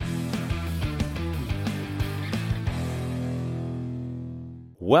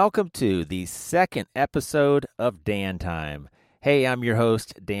Welcome to the second episode of Dan Time. Hey, I'm your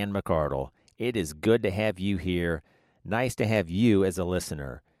host, Dan McArdle. It is good to have you here. Nice to have you as a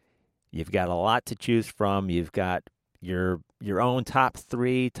listener. You've got a lot to choose from. You've got your own top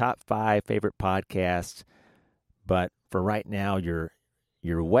 3, top 5 favorite podcasts. But for right now, you're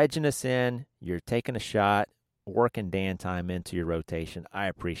wedging us in. You're taking a shot, working Dan Time into your rotation. I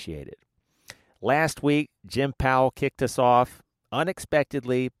appreciate it. Last week, Jim Powell kicked us off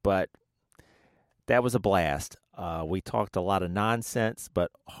unexpectedly, but that was a blast. We talked a lot of nonsense, but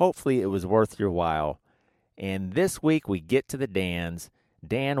hopefully it was worth your while. And this week we get to the Dans.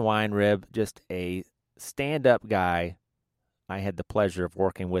 Dan Weinrib, just a stand-up guy. I had the pleasure of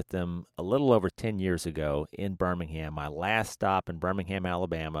working with him a little over 10 years ago in Birmingham, my last stop in Birmingham,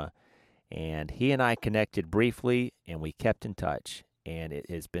 Alabama. And he and I connected briefly, and we kept in touch. And it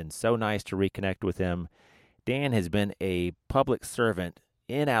has been so nice to reconnect with him. Dan has been a public servant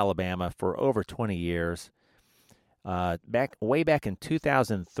in Alabama for over 20 years. Way back in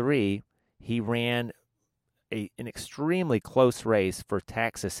 2003, he ran an extremely close race for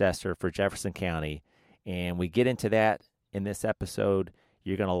tax assessor for Jefferson County, and we get into that in this episode.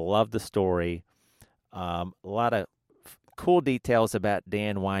 You're going to love the story. A lot of cool details about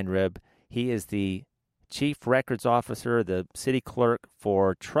Dan Weinrib. He is the Chief Records Officer, the City Clerk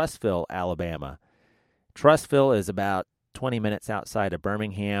for Trussville, Alabama. Trussville is about 20 minutes outside of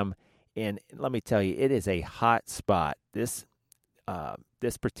Birmingham, and let me tell you, it is a hot spot. This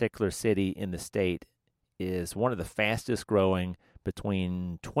particular city in the state is one of the fastest growing.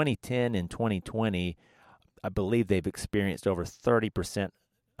 Between 2010 and 2020, I believe they've experienced over 30%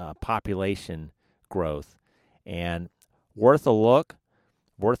 population growth, and worth a look,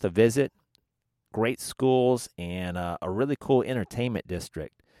 worth a visit. Great schools and a really cool entertainment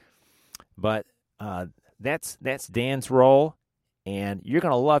district. But that's Dan's role, and you're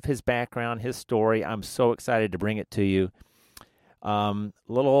going to love his background, his story. I'm so excited to bring it to you.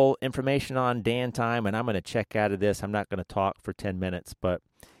 Little information on Dan Time, and I'm going to check out of this. I'm not going to talk for 10 minutes, but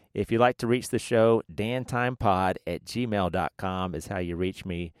if you'd like to reach the show, dantimepod@gmail.com is how you reach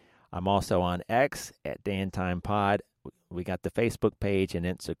me. I'm also on X at dantimepod. We got the Facebook page and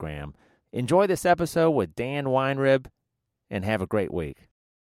Instagram. Enjoy this episode with Dan Weinrib, and have a great week.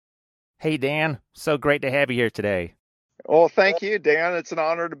 Hey, Dan, so great to have you here today. Well, thank you, Dan. It's an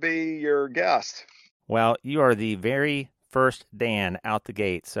honor to be your guest. Well, you are the very first Dan out the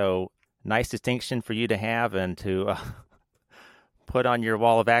gate, so nice distinction for you to have and to put on your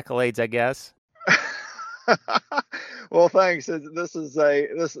wall of accolades, I guess. Well, thanks. This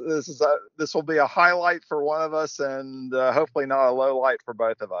will be a highlight for one of us, and hopefully not a low light for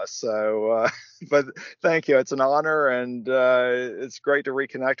both of us. So, but thank you. It's an honor, and it's great to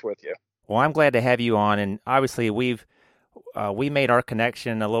reconnect with you. Well, I'm glad to have you on, and obviously we made our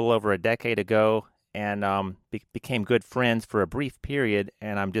connection a little over a decade ago, and became good friends for a brief period.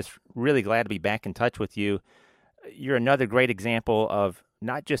 And I'm just really glad to be back in touch with you. You're another great example of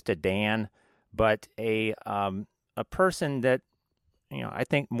not just a Dan, but a person that I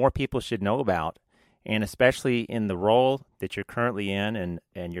think more people should know about, and especially in the role that you're currently in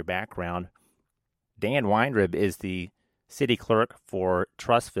and your background. Dan Weinrib is the city clerk for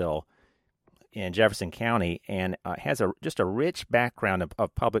Trussville in Jefferson County, and has just a rich background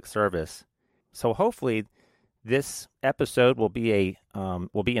of public service. So hopefully this episode will be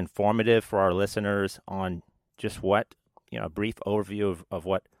informative for our listeners on just a brief overview of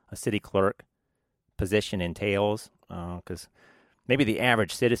what a city clerk position entails, because maybe the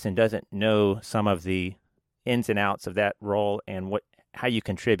average citizen doesn't know some of the ins and outs of that role and how you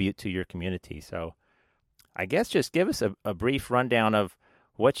contribute to your community. So I guess just give us a brief rundown of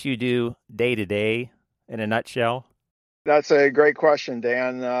what you do day to day in a nutshell. That's a great question,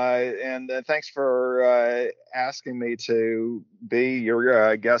 Dan, and thanks for asking me to be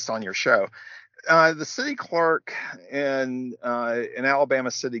your guest on your show. The city clerk in Alabama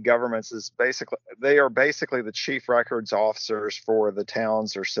city governments they are basically the chief records officers for the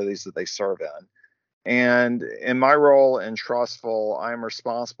towns or cities that they serve in. And in my role in Trussville, I'm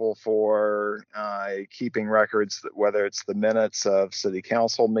responsible for keeping records, whether it's the minutes of city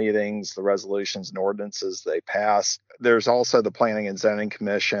council meetings, the resolutions and ordinances they pass. There's also the Planning and Zoning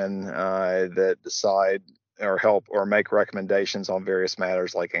Commission that decide or help or make recommendations on various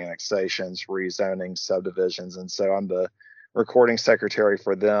matters like annexations, rezonings, subdivisions. And so I'm the recording secretary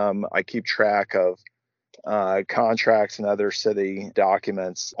for them. I keep track of contracts and other city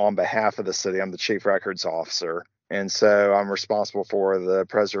documents on behalf of the city. I'm the chief records officer. And so I'm responsible for the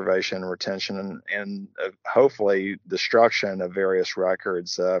preservation, retention, and hopefully destruction of various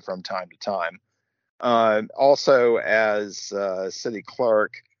records from time to time. Also, as city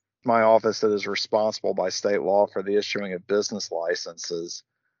clerk, my office that is responsible by state law for the issuing of business licenses.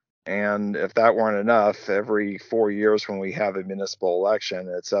 And if that weren't enough, every 4 years when we have a municipal election,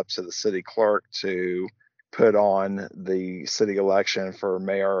 it's up to the city clerk to put on the city election for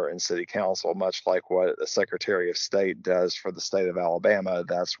mayor and city council, much like what the Secretary of State does for the state of Alabama.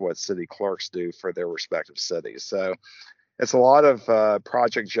 That's what city clerks do for their respective cities. So it's a lot of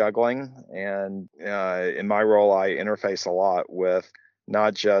project juggling. And in my role, I interface a lot with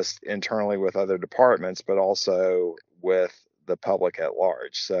not just internally with other departments, but also with the public at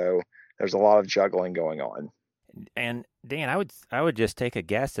large. So there's a lot of juggling going on. And Dan, I would just take a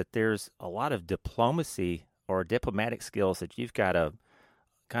guess that there's a lot of diplomacy or diplomatic skills that you've got to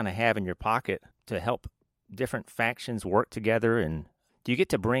kind of have in your pocket to help different factions work together. And do you get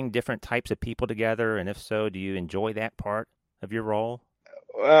to bring different types of people together? And if so, do you enjoy that part of your role?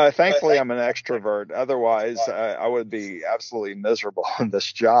 Thankfully, I'm an extrovert. Otherwise, I would be absolutely miserable in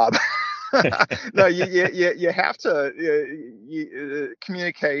this job. No, you have to.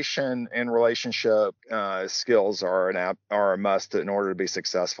 Communication and relationship skills are a must in order to be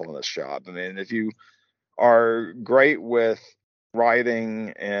successful in this job. I mean, if you are great with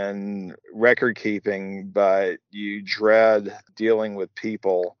writing and record keeping, but you dread dealing with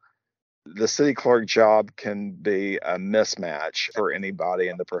people, the city clerk job can be a mismatch for anybody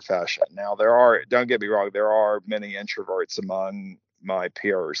in the profession. Now, don't get me wrong, there are many introverts among my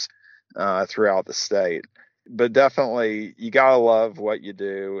peers throughout the state, but definitely you gotta love what you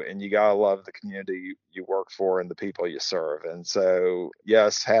do, and you gotta love the community you work for and the people you serve. And so,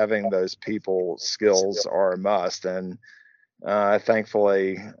 yes, having those people skills are a must, and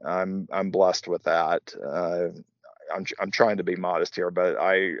thankfully, I'm blessed with that. I'm trying to be modest here, but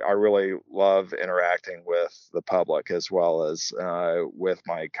I really love interacting with the public as well as with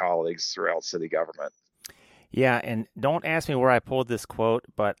my colleagues throughout city government. Yeah, and don't ask me where I pulled this quote,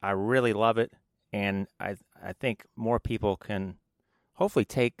 but I really love it, and I think more people can hopefully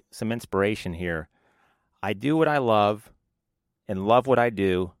take some inspiration here. I do what I love and love what I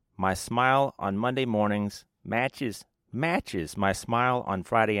do. My smile on Monday mornings matches my smile on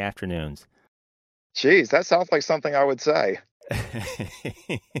Friday afternoons. Geez, that sounds like something I would say.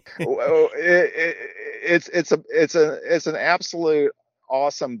 It's an absolute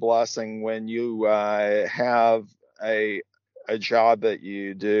awesome blessing when you have a job that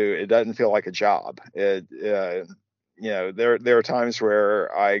you do. It doesn't feel like a job. There are times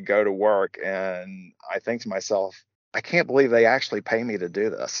where I go to work and I think to myself, I can't believe they actually pay me to do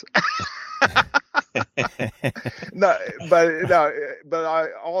this. But I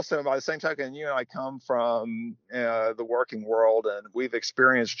also, by the same token, you and I come from the working world, and we've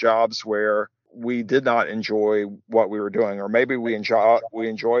experienced jobs where we did not enjoy what we were doing, or maybe we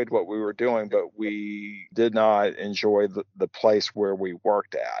enjoyed what we were doing, but we did not enjoy the place where we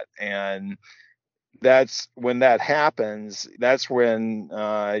worked at. And that's when that happens. That's when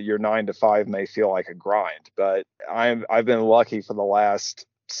your 9 to 5 may feel like a grind. But I've been lucky for the last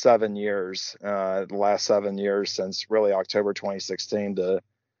 7 years, since really October 2016, to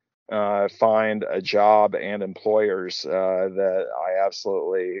find a job and employers that I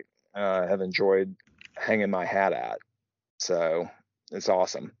absolutely have enjoyed hanging my hat at. So it's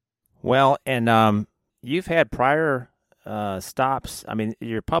awesome. Well, and you've had prior stops. I mean,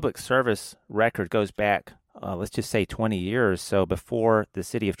 your public service record goes back, let's just say 20 years. So before the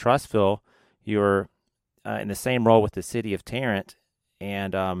city of Trussville, you were in the same role with the city of Tarrant.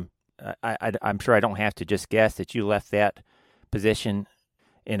 And I'm sure I don't have to just guess that you left that position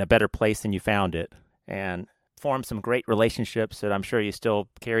in a better place than you found it, and formed some great relationships that I'm sure you still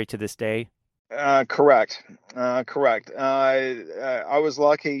carry to this day. Correct. I was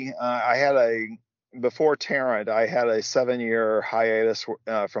lucky. Before Tarrant, I had a 7-year hiatus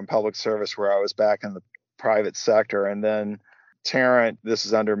from public service where I was back in the private sector. And then Tarrant, this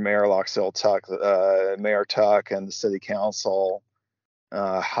is under Mayor Loxell Tuck, Mayor Tuck and the city council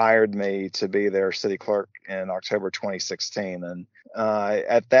hired me to be their city clerk in October 2016. And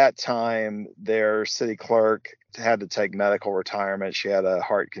at that time, their city clerk had to take medical retirement. She had a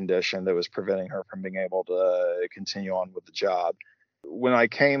heart condition that was preventing her from being able to continue on with the job. When I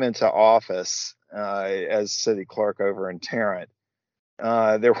came into office as city clerk over in Tarrant,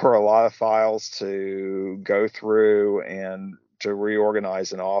 there were a lot of files to go through and to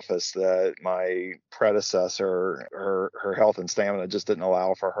reorganize an office that my predecessor, her health and stamina just didn't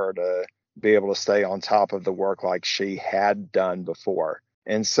allow for her to be able to stay on top of the work like she had done before.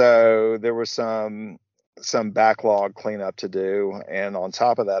 And so there was some backlog cleanup to do. And on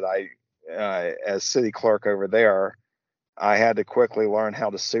top of that, as city clerk over there, I had to quickly learn how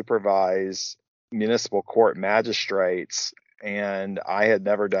to supervise municipal court magistrates, and I had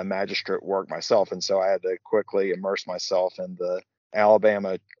never done magistrate work myself, and so I had to quickly immerse myself in the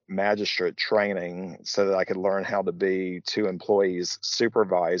Alabama magistrate training so that I could learn how to be two employees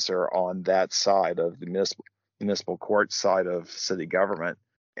supervisor on that side of the municipal court side of city government.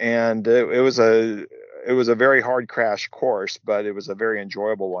 And it was a very hard crash course, but it was a very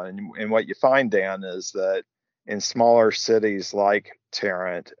enjoyable one. And what you find, Dan, is that in smaller cities like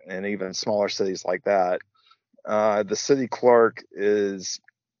Tarrant and even smaller cities like that, the city clerk is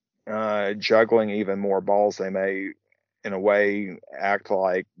juggling even more balls. They may, in a way, act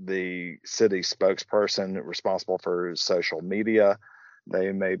like the city spokesperson responsible for social media.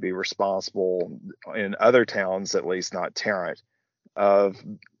 They may be responsible in other towns, at least not Tarrant, of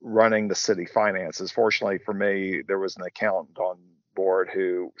running the city finances. Fortunately for me, there was an accountant on board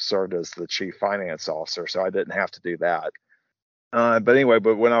who served as the chief finance officer, so I didn't have to do that. But anyway,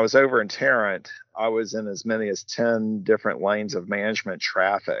 but when I was over in Tarrant, I was in as many as 10 different lanes of management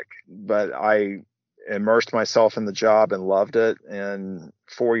traffic. But I immersed myself in the job and loved it. And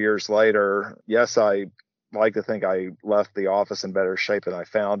 4 years later, yes, I like to think I left the office in better shape than I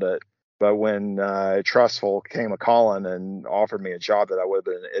found it. But when Trussville came a calling and offered me a job that I would have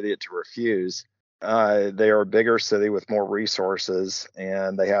been an idiot to refuse, they are a bigger city with more resources,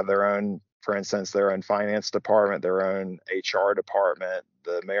 and they have their own, for instance, their own finance department, their own HR department.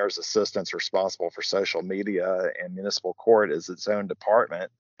 The mayor's assistant's responsible for social media, and municipal court is its own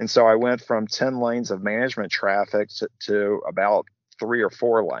department. And so I went from 10 lanes of management traffic to about 3 or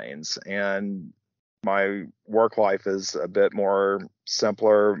 4 lanes. And my work life is a bit more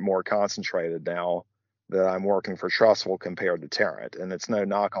simpler, more concentrated now that I'm working for Trussville compared to Tarrant. And it's no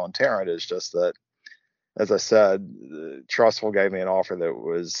knock on Tarrant. It's just that, as I said, Trussville gave me an offer that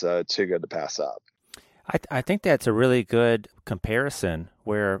was too good to pass up. I think that's a really good comparison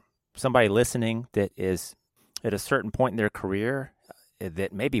where somebody listening that is at a certain point in their career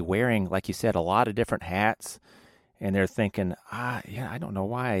that may be wearing, like you said, a lot of different hats, and they're thinking, yeah, I don't know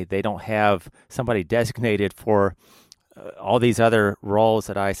why they don't have somebody designated for all these other roles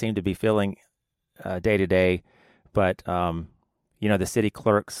that I seem to be filling day to day. But, the city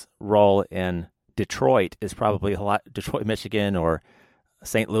clerk's role in Detroit is probably a lot, Detroit, Michigan, or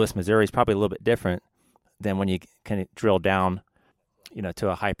St. Louis, Missouri is probably a little bit different than when you can drill down, to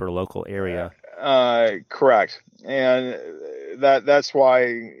a hyper local area. Correct. And that's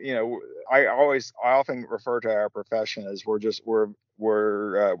why, I often refer to our profession as we're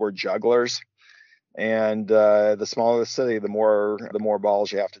jugglers. And the smaller the city, the more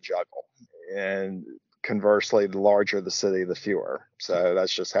balls you have to juggle. And conversely, the larger the city, the fewer. So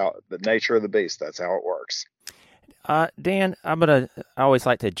that's just how the nature of the beast. That's how it works. Dan, I always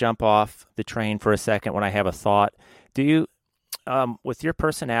like to jump off the train for a second when I have a thought. Do you, with your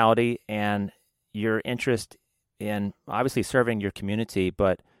personality and your interest in obviously serving your community,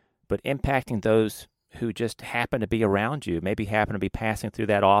 but impacting those who just happen to be around you, maybe happen to be passing through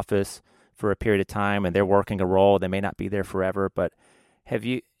that office for a period of time and they're working a role, they may not be there forever, but have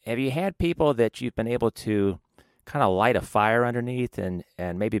you had people that you've been able to kind of light a fire underneath, and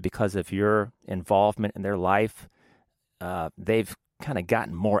maybe because of your involvement in their life, they've kind of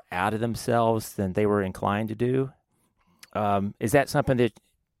gotten more out of themselves than they were inclined to do? Is that something that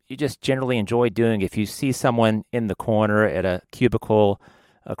you just generally enjoy doing? If you see someone in the corner at a cubicle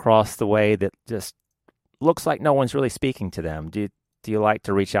across the way that just looks like no one's really speaking to them, do you like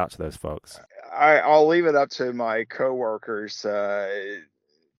to reach out to those folks? I'll leave it up to my coworkers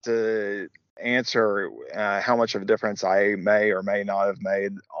to answer how much of a difference I may or may not have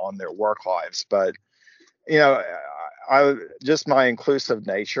made on their work lives. But, I just my inclusive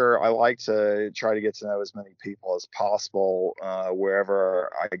nature, I like to try to get to know as many people as possible wherever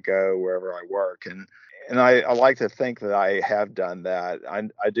I go, wherever I work. And I like to think that I have done that.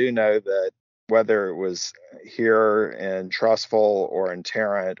 I do know that whether it was here in Trussville or in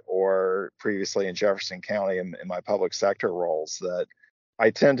Tarrant or previously in Jefferson County in my public sector roles, that I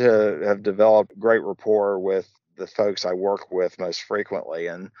tend to have developed great rapport with the folks I work with most frequently.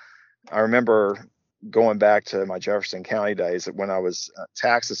 And I remember going back to my Jefferson County days when I was a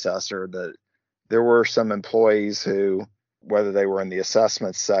tax assessor, that there were some employees who, whether they were in the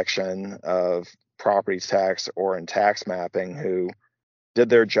assessment section of property tax or in tax mapping, who did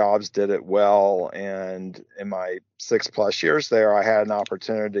their jobs, did it well. And in my 6+ years there, I had an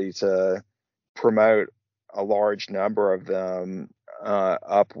opportunity to promote a large number of them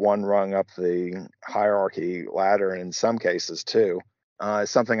up one rung up the hierarchy ladder, and in some cases two.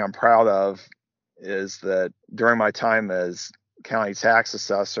 Something I'm proud of is that during my time as county tax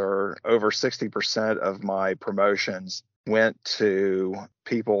assessor, over 60% of my promotions went to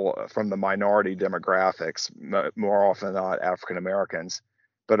people from the minority demographics, more often than not African Americans,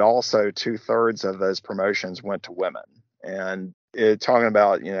 but also 2/3 of those promotions went to women. And talking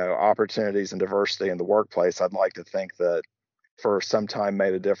about, opportunities and diversity in the workplace, I'd like to think that for some time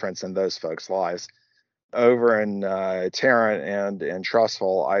made a difference in those folks' lives. Over in Tarrant and in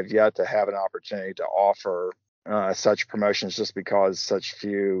Trussville, I've yet to have an opportunity to offer such promotions, just because such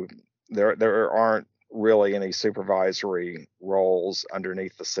few, there aren't really any supervisory roles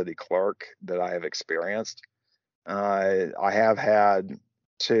underneath the city clerk that I have experienced. I have had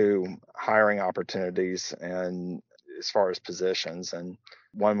two hiring opportunities, and as far as positions, and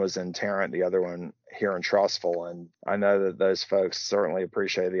one was in Tarrant, the other one here in Trussville. And I know that those folks certainly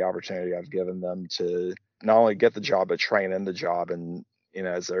appreciate the opportunity I've given them to not only get the job, but train in the job. And,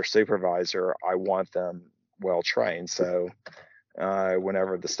 as their supervisor, I want them well trained. So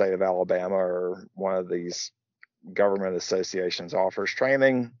whenever the state of Alabama or one of these government associations offers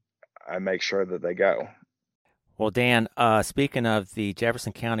training, I make sure that they go. Well, Dan, speaking of the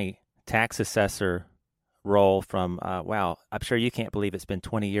Jefferson County tax assessor role from, wow, I'm sure you can't believe it's been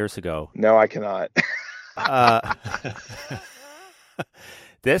 20 years ago. No, I cannot.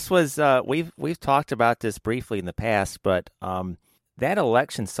 This was, we've talked about this briefly in the past, but that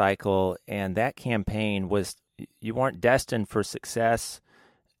election cycle and that campaign was, you weren't destined for success.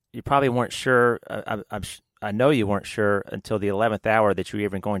 You probably weren't sure. I know you weren't sure until the 11th hour that you were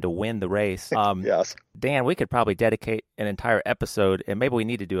even going to win the race. Yes. Dan, we could probably dedicate an entire episode, and maybe we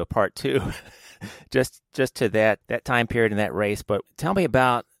need to do a part 2 just to that time period in that race. But tell me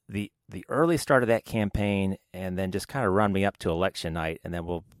about the early start of that campaign, and then just kind of run me up to election night, and then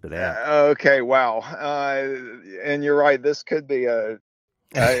we'll do that. Okay, wow. And you're right, this could be a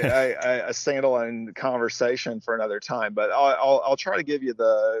standalone conversation for another time, but I'll try to give you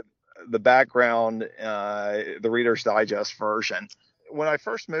the background, the Reader's Digest version. When I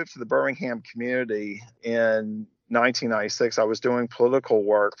first moved to the Birmingham community in 1996, I was doing political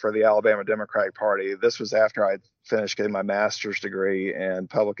work for the Alabama Democratic Party. This was after I'd finished getting my master's degree in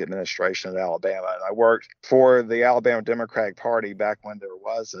public administration at Alabama. And I worked for the Alabama Democratic Party back when there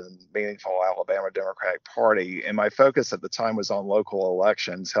was a meaningful Alabama Democratic Party. And my focus at the time was on local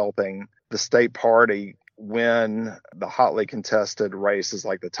elections, helping the state party win the hotly contested races,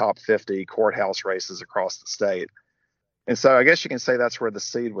 like the top 50 courthouse races across the state. And so I guess you can say that's where the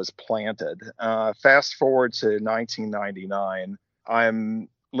seed was planted. Fast forward to 1999. I'm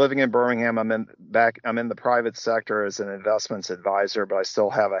living in Birmingham. I'm in the private sector as an investments advisor, but I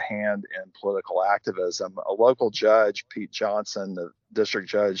still have a hand in political activism. A local judge, Pete Johnson, the district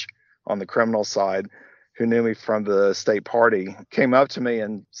judge on the criminal side, who knew me from the state party, came up to me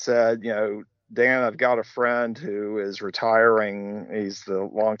and said, Dan, I've got a friend who is retiring. He's the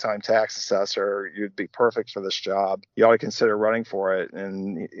longtime tax assessor. You'd be perfect for this job. You ought to consider running for it.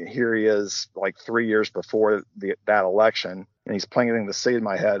 And here he is, like 3 years before that election, and he's planting the seed in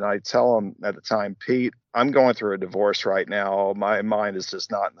my head. And I tell him at the time, Pete, I'm going through a divorce right now. My mind is just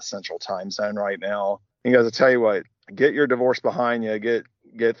not in the central time zone right now. He goes, I tell you what, get your divorce behind you, get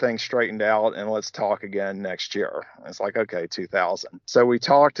things straightened out, and let's talk again next year. And it's like, okay, 2000. So we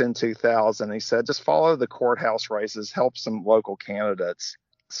talked in 2000. He said, just follow the courthouse races, help some local candidates,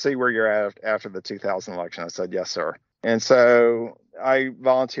 see where you're at after the 2000 election. I said, yes, sir. And so I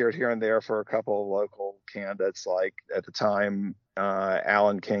volunteered here and there for a couple of local candidates. Like at the time,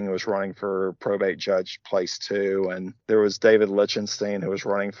 Alan King was running for probate judge place 2, and there was David Lichtenstein, who was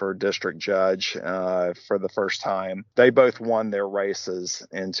running for district judge for the first time. They both won their races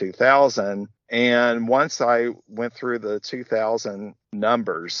in 2000. And once I went through the 2000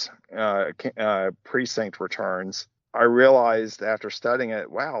 numbers, precinct returns, I realized after studying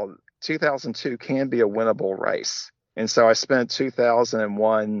it, wow, 2002 can be a winnable race. And so I spent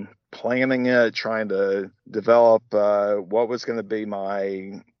 2001 planning it, trying to develop what was going to be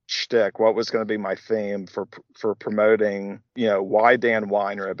my shtick, what was going to be my theme for promoting, why Dan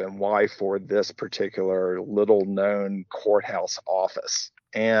Weinrib and why for this particular little known courthouse office.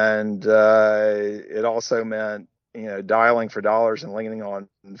 And it also meant, dialing for dollars and leaning on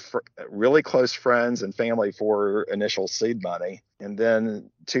really close friends and family for initial seed money. And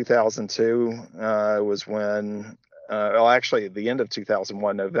then 2002 was when actually, at the end of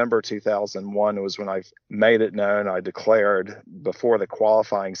 2001, November 2001 was when I made it known. I declared before the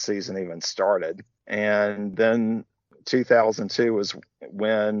qualifying season even started. And then 2002 was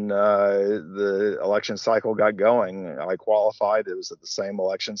when the election cycle got going. I qualified. It was at the same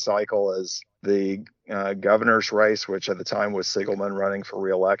election cycle as the governor's race, which at the time was Siegelman running for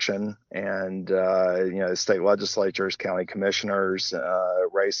re-election, and state legislatures, county commissioners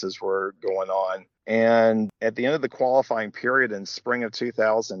races were going on. And at the end of the qualifying period in spring of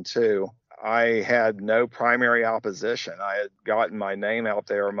 2002, I had no primary opposition. I had gotten my name out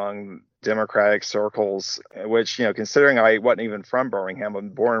there among Democratic circles, which, considering I wasn't even from Birmingham, I'm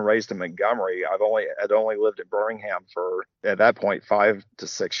born and raised in Montgomery. I'd only lived in Birmingham for, at that point, 5 to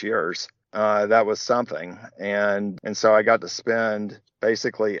 6 years. That was something. And so I got to spend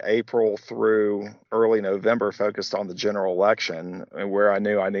basically April through early November focused on the general election, where I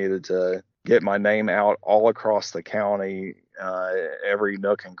knew I needed to get my name out all across the county, every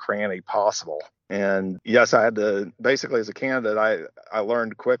nook and cranny possible. And yes, I had to, basically as a candidate, I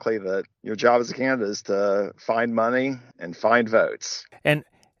learned quickly that your job as a candidate is to find money and find votes. And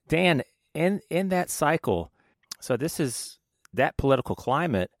Dan, in that cycle, so this is that political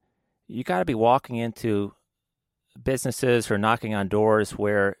climate, you got to be walking into businesses or knocking on doors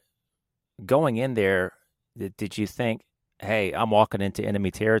where going in there, did you think, hey, I'm walking into enemy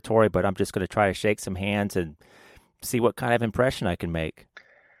territory, but I'm just going to try to shake some hands and see what kind of impression I can make?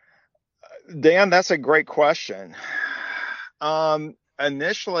 Dan, that's a great question.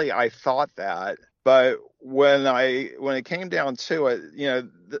 Initially, I thought that, but when it came down to it,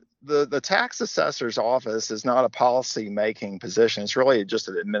 the tax assessor's office is not a policy making position. It's really just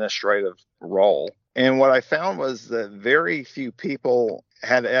an administrative role. And what I found was that very few people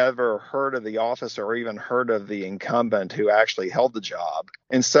had ever heard of the office or even heard of the incumbent who actually held the job.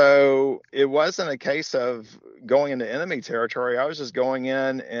 And so it wasn't a case of going into enemy territory. I was just going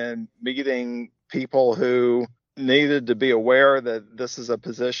in and meeting people who needed to be aware that this is a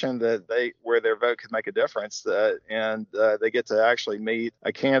position where their vote could make a difference, and they get to actually meet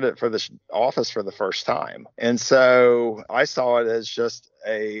a candidate for this office for the first time. And so I saw it as just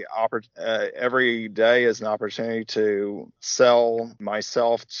every day as an opportunity to sell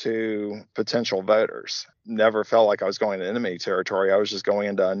myself to potential voters. Never felt like I was going to enemy territory. I was just going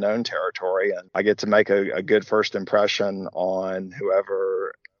into unknown territory, and I get to make a good first impression on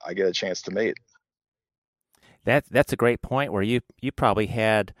whoever I get a chance to meet. That's a great point, where you probably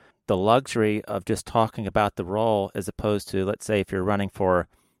had the luxury of just talking about the role, as opposed to, let's say, if you're running for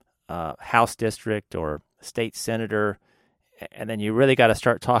House district or state senator, and then you really got to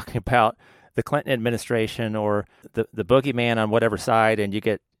start talking about the Clinton administration or the boogeyman on whatever side, and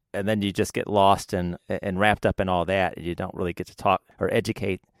then you just get lost and wrapped up in all that, and you don't really get to talk or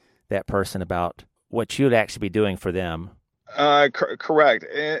educate that person about what you'd actually be doing for them. Correct.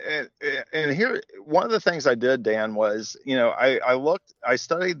 And here, one of the things I did, Dan, was, I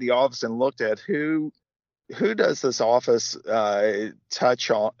studied the office and looked at who does this office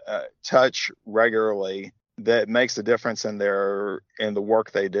touch regularly that makes a difference in the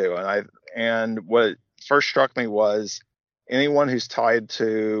work they do. And what first struck me was anyone who's tied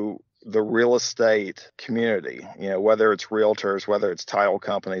to the real estate community, whether it's realtors, whether it's title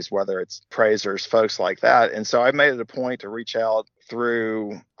companies, whether it's appraisers, folks like that. And so I made it a point to reach out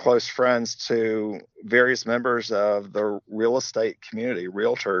through close friends to various members of the real estate community,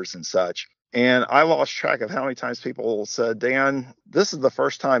 realtors and such. And I lost track of how many times people said, Dan, this is the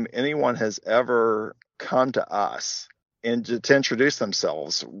first time anyone has ever come to us and to introduce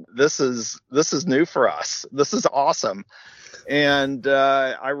themselves. This is new for us. This is awesome. And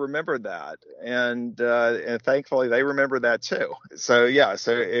I remembered that, and thankfully they remembered that too. So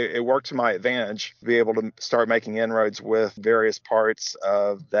it worked to my advantage to be able to start making inroads with various parts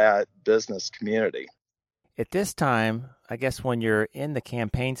of that business community. At this time, I guess when you're in the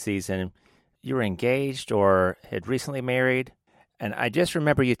campaign season, you were engaged or had recently married, and I just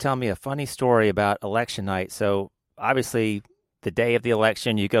remember you telling me a funny story about election night. So obviously, the day of the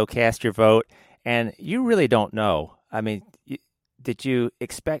election, you go cast your vote, and you really don't know. I mean, did you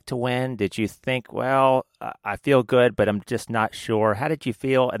expect to win? Did you think, well, I feel good, but I'm just not sure? How did you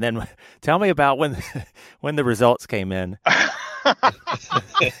feel? And then tell me about when the results came in. We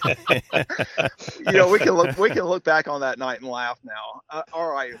can look back on that night and laugh now.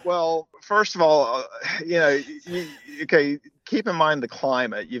 All right. Well, first of all, keep in mind the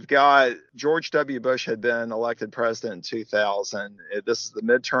climate. You've got George W. Bush had been elected president in 2000. This is the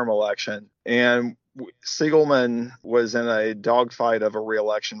midterm election, and Siegelman was in a dogfight of a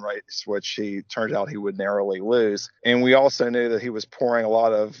re-election race, which he turned out he would narrowly lose. And we also knew that he was pouring a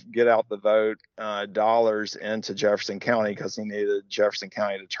lot of get out the vote dollars into Jefferson County because he needed Jefferson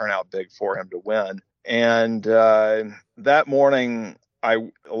County to turn out big for him to win. And that morning,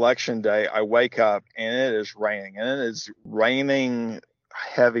 election day, I wake up and it is raining, and it is raining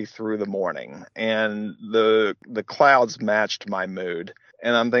heavy through the morning, and the clouds matched my mood.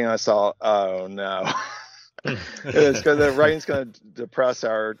 And I'm thinking to myself, oh no. It's because the rain's going to depress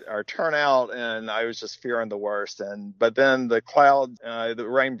our turnout, and I was just fearing the worst. But then the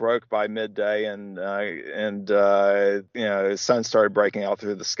rain broke by midday, and the sun started breaking out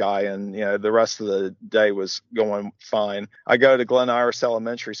through the sky, and the rest of the day was going fine. I go to Glen Iris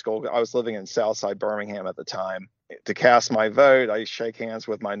Elementary School. I was living in Southside Birmingham at the time. To cast my vote, I shake hands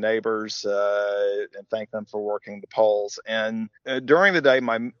with my neighbors and thank them for working the polls. And during the day,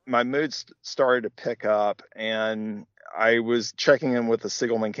 my mood started to pick up, and I was checking in with the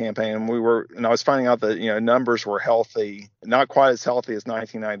Siegelman campaign, and I was finding out that numbers were healthy, not quite as healthy as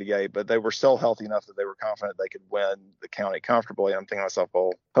 1998, but they were still healthy enough that they were confident they could win the county comfortably. I'm thinking to myself,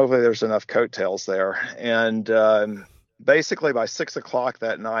 well, hopefully there's enough coattails there. And basically by 6 o'clock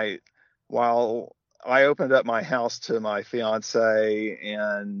that night, while I opened up my house to my fiance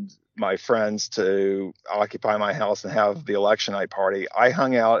and my friends to occupy my house and have the election night party, I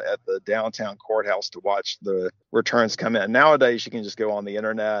hung out at the downtown courthouse to watch the returns come in. Nowadays, you can just go on the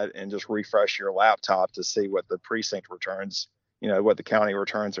internet and just refresh your laptop to see what the precinct returns, what the county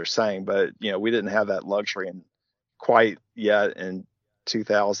returns are saying. But, we didn't have that luxury quite yet in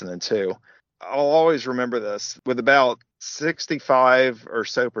 2002. I'll always remember this. With about 65 or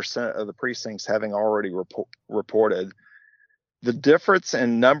so percent of the precincts having already reported, the difference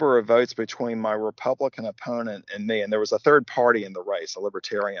in number of votes between my Republican opponent and me, and there was a third party in the race, a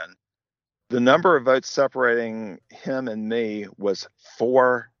Libertarian, the number of votes separating him and me was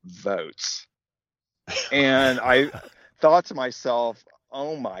 4 votes. And I thought to myself,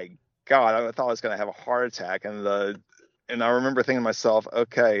 oh my God, I thought I was going to have a heart attack. And I remember thinking to myself,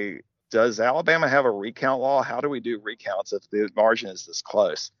 okay, does Alabama have a recount law? How do we do recounts if the margin is this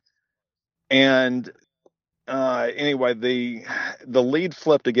close? And anyway, the lead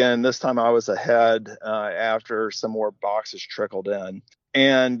flipped again. This time I was ahead after some more boxes trickled in.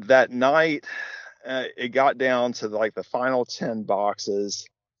 And that night, it got down to like the final 10 boxes.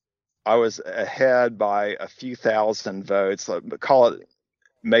 I was ahead by a few thousand votes, call it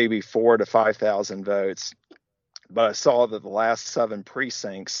maybe 4,000 to 5,000 votes. But I saw that the last 7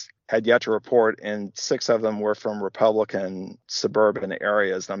 precincts had yet to report, and 6 of them were from Republican suburban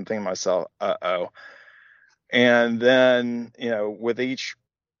areas. And I'm thinking to myself, uh-oh. And then, with each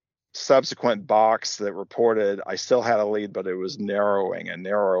subsequent box that reported, I still had a lead, but it was narrowing and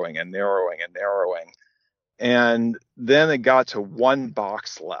narrowing and narrowing and narrowing. And then it got to 1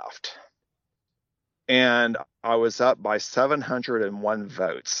 box left. And I was up by 701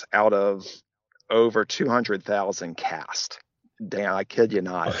 votes out of over 200,000 cast. Dan, I kid you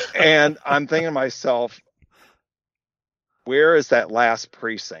not. And I'm thinking to myself, where is that last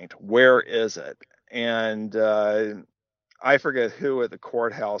precinct? Where is it? And I forget who at the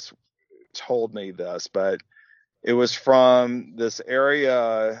courthouse told me this, but it was from this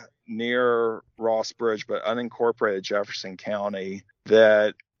area near Ross Bridge, but unincorporated Jefferson County,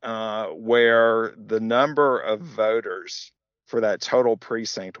 that where the number of voters for that total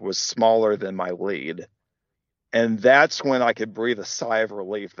precinct was smaller than my lead. And that's when I could breathe a sigh of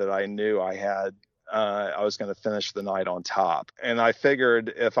relief that I knew I was going to finish the night on top. And I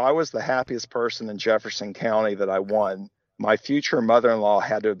figured if I was the happiest person in Jefferson County that I won, my future mother-in-law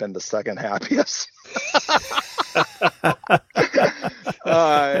had to have been the second happiest.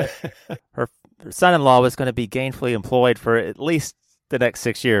 Her son-in-law was going to be gainfully employed for at least the next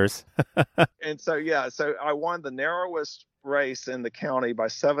 6 years. And so I won the narrowest race in the county by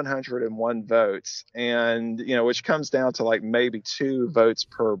 701 votes, and which comes down to like maybe 2 votes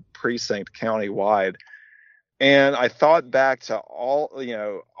per precinct countywide. And I thought back to all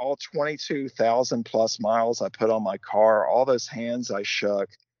 22,000 plus miles I put on my car, all those hands I shook,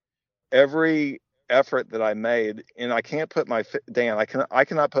 every effort that I made. And I can't put I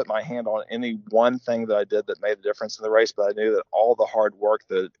cannot put my hand on any one thing that I did that made a difference in the race, but I knew that all the hard work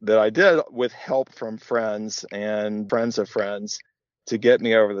that I did with help from friends and friends of friends to get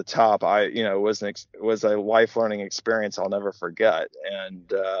me over the top, was a life learning experience I'll never forget.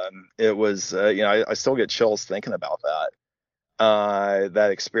 And it was, I still get chills thinking about that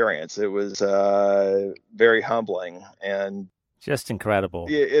experience. It was very humbling and just incredible.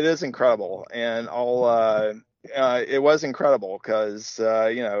 It is incredible. And it was incredible because,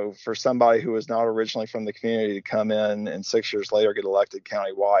 for somebody who was not originally from the community to come in and 6 years later get elected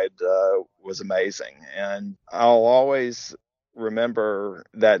countywide was amazing. And I'll always remember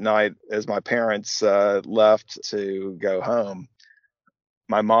that night as my parents left to go home.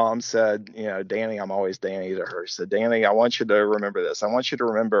 My mom said, Danny, I'm always Danny to her. She said, Danny, I want you to remember this. I want you to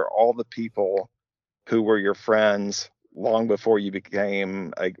remember all the people who were your friends long before you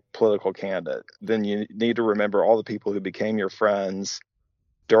became a political candidate. Then you need to remember all the people who became your friends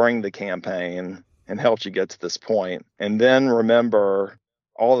during the campaign and helped you get to this point. And then remember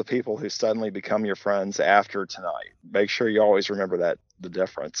all the people who suddenly become your friends after tonight. Make sure you always remember that, the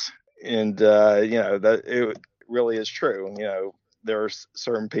difference. And, that it really is true. There's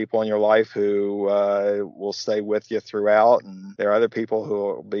certain people in your life who will stay with you throughout, and there are other people who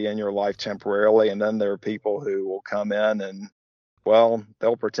will be in your life temporarily, and then there are people who will come in and, well,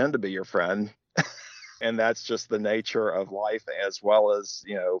 they'll pretend to be your friend. And that's just the nature of life, as well as,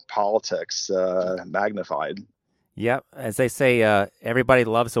 politics magnified. Yep. As they say, everybody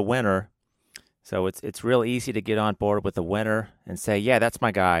loves a winner. So it's real easy to get on board with a winner and say, yeah, that's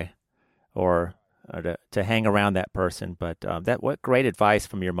my guy, or to hang around that person. But what great advice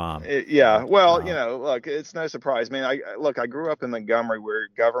from your mom. Well, look, it's no surprise. I mean, I grew up in Montgomery, where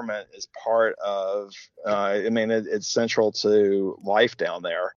government is part of, it's central to life down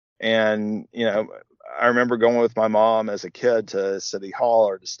there. And, I remember going with my mom as a kid to City Hall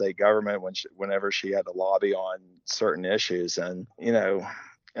or to state government whenever she had to lobby on certain issues. And,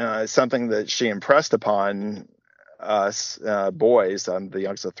 something that she impressed upon us boys, I'm the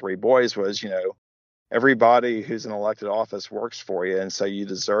youngest of three boys, was, everybody who's in elected office works for you. And so you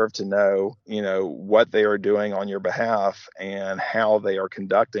deserve to know, what they are doing on your behalf and how they are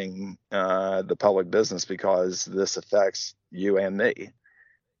conducting the public business, because this affects you and me.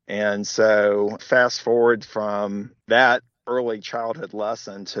 And so fast forward from that early childhood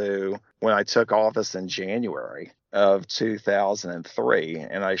lesson to when I took office in January of 2003,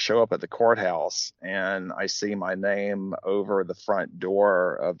 and I show up at the courthouse and I see my name over the front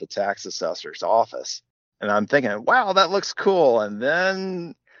door of the tax assessor's office. And I'm thinking, wow, that looks cool. And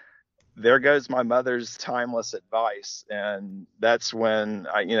then there goes my mother's timeless advice. And that's when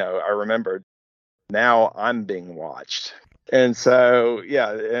I remembered, now I'm being watched. And so,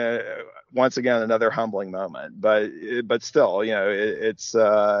 once again, another humbling moment, but still, it's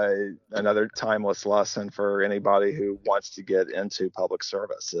another timeless lesson for anybody who wants to get into public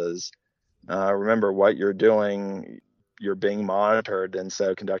services. Remember what you're doing, you're being monitored, and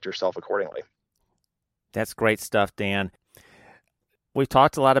so conduct yourself accordingly. That's great stuff, Dan. We've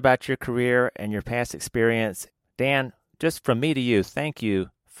talked a lot about your career and your past experience. Dan, just from me to you, thank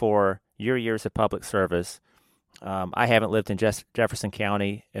you for your years of public service. I haven't lived in Jefferson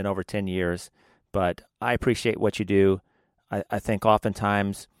County in over 10 years, but I appreciate what you do. I think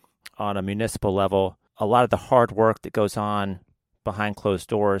oftentimes on a municipal level, a lot of the hard work that goes on behind closed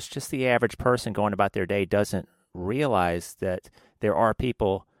doors, just the average person going about their day doesn't realize that there are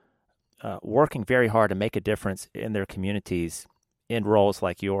people working very hard to make a difference in their communities in roles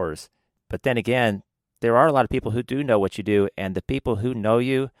like yours. But then again, there are a lot of people who do know what you do, and the people who know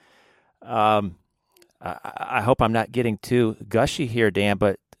you, I hope I'm not getting too gushy here, Dan,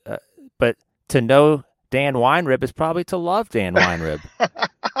 but to know Dan Weinrib is probably to love Dan Weinrib.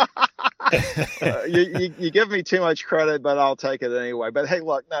 You give me too much credit, but I'll take it anyway. But hey,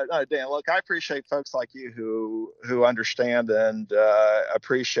 look, no, Dan, look, I appreciate folks like you who understand and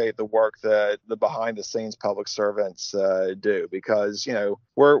appreciate the work that the behind the scenes public servants do, because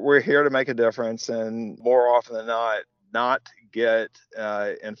we're here to make a difference, and more often than not get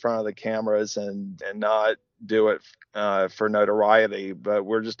in front of the cameras and not do it for notoriety, but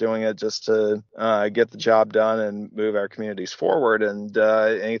we're just doing it just to get the job done and move our communities forward. And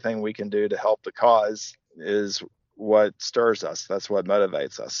anything we can do to help the cause is what stirs us. That's what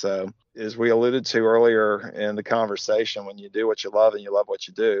motivates us. So as we alluded to earlier in the conversation, when you do what you love and you love what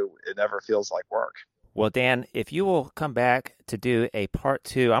you do, it never feels like work. Well, Dan, if you will come back to do a part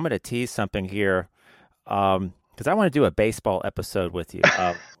 2, I'm going to tease something here. Because I want to do a baseball episode with you,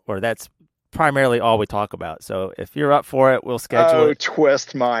 or that's primarily all we talk about. So if you're up for it, we'll schedule it.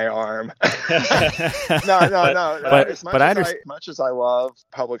 Twist my arm. No. As much as I love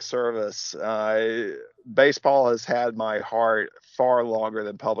public service, baseball has had my heart far longer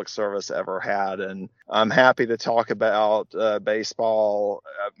than public service ever had. And I'm happy to talk about baseball,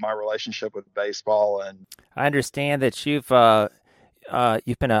 my relationship with baseball. And I understand that you've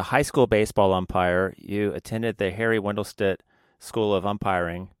been a high school baseball umpire. You attended the Harry Wendelstedt School of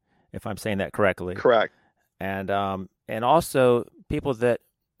Umpiring, if I'm saying that correctly. Correct. And also people that,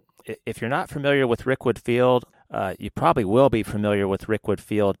 if you're not familiar with Rickwood Field, you probably will be familiar with Rickwood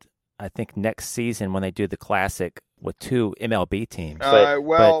Field, I think, next season when they do the Classic with 2 MLB teams.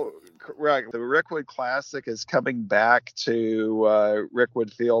 Correct. The Rickwood Classic is coming back to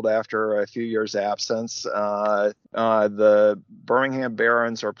Rickwood Field after a few years' absence. The Birmingham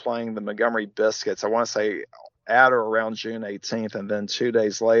Barons are playing the Montgomery Biscuits, I want to say at or around June 18th. And then 2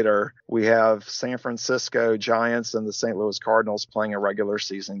 days later, we have San Francisco Giants and the St. Louis Cardinals playing a regular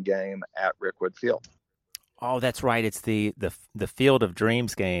season game at Rickwood Field. Oh, that's right. It's the Field of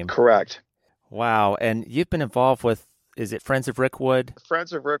Dreams game. Correct. Wow. And you've been involved with, is it Friends of Rickwood?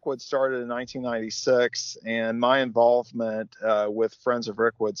 Friends of Rickwood started in 1996, and my involvement with Friends of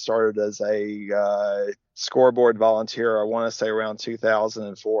Rickwood started as a scoreboard volunteer, I want to say around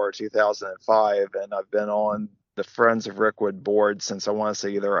 2004 or 2005, and I've been on the Friends of Rickwood board since I want to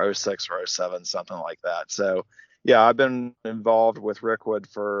say either '06 or '07, something like that. So, yeah, I've been involved with Rickwood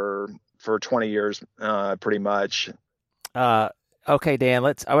for 20 years, pretty much. Okay, Dan,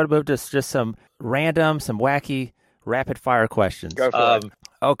 I would move to just some wacky rapid fire questions. Go for it.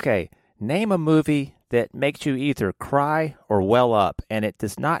 Okay, name a movie that makes you either cry or well up, and it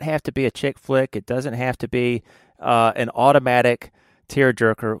does not have to be a chick flick. It doesn't have to be an automatic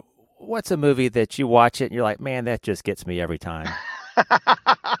tearjerker. What's a movie that you watch it and you're like, man, that just gets me every time?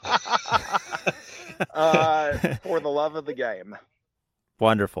 For the love of the game.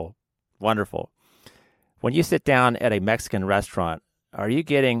 Wonderful. Wonderful. When you sit down at a Mexican restaurant, are you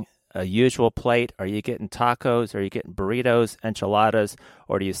getting a usual plate? Are you getting tacos? Are you getting burritos, enchiladas?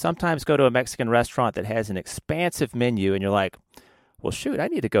 Or do you sometimes go to a Mexican restaurant that has an expansive menu and you're like, well, shoot, I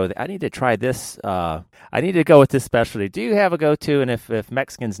need to try this. I need to go with this specialty. Do you have a go-to? And if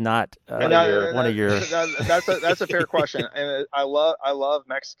Mexican's not one of your... That's a fair question. And I love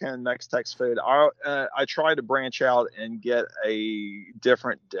Mex-Tex food. I try to branch out and get a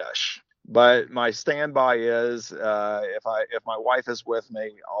different dish. But my standby is if my wife is with me,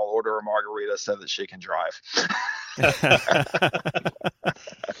 I'll order a margarita so that she can drive.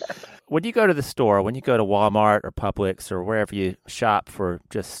 When you go to the store, when you go to Walmart or Publix or wherever you shop for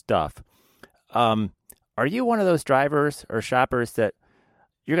just stuff, are you one of those drivers or shoppers that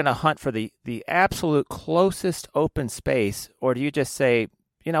you're going to hunt for the absolute closest open space, or do you just say,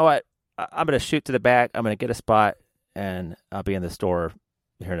 you know what, I'm going to shoot to the back, I'm going to get a spot, and I'll be in the store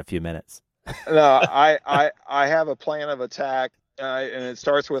here in a few minutes? No, I have a plan of attack, and it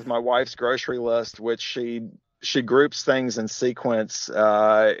starts with my wife's grocery list, which she groups things in sequence,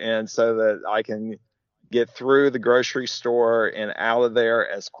 and so that I can get through the grocery store and out of there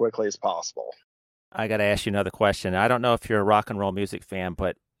as quickly as possible. I got to ask you another question. I don't know if you're a rock and roll music fan,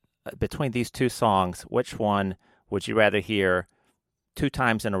 but between these two songs, which one would you rather hear 2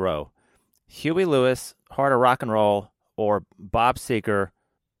 times in a row? Huey Lewis, Heart of Rock and Roll, or Bob Seger,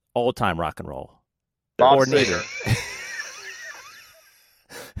 Old Time Rock and Roll? Bob or Seger.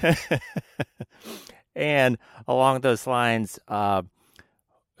 Neither. And along those lines, do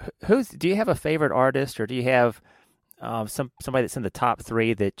you have a favorite artist, or do you have somebody that's in the top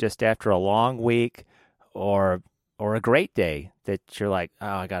 3 that just after a long week or a great day that you're like, oh,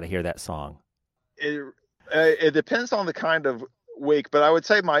 I got to hear that song? It depends on the kind of week, but I would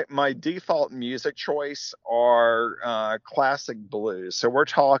say my default music choice are classic blues. So we're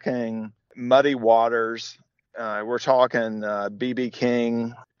talking Muddy Waters, we're talking B.B.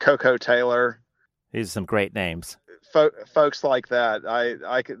 King, Coco Taylor. These are some great names. Folks like that.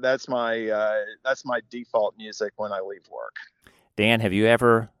 That's my default music when I leave work. Dan, have you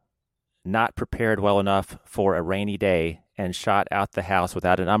ever not prepared well enough for a rainy day and shot out the house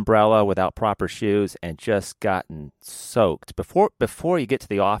without an umbrella, without proper shoes, and just gotten soaked before you get to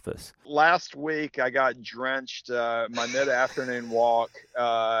the office? Last week, I got drenched. My mid-afternoon walk,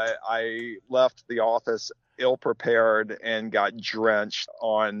 I left the office ill-prepared and got drenched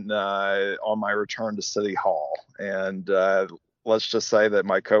on my return to City Hall. And let's just say that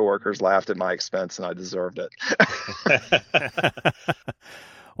my coworkers laughed at my expense, and I deserved it.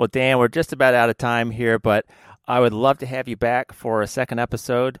 Well, Dan, we're just about out of time here, but I would love to have you back for a second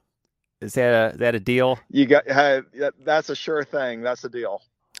episode. Is that a deal? That's a sure thing. That's a deal.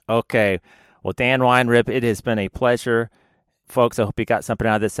 Okay. Well, Dan Weinrib, it has been a pleasure. Folks, I hope you got something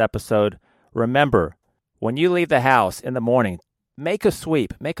out of this episode. Remember, when you leave the house in the morning, make a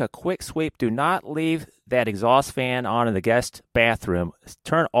sweep. Make a quick sweep. Do not leave that exhaust fan on in the guest bathroom.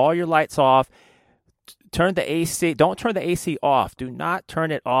 Turn all your lights off. Turn the AC. Don't turn the AC off. Do not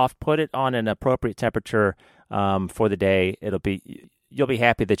turn it off. Put it on an appropriate temperature for the day. You'll be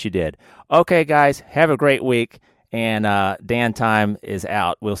happy that you did. Okay, guys, have a great week. And Dan Time is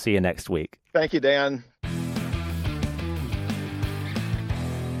out. We'll see you next week. Thank you, Dan.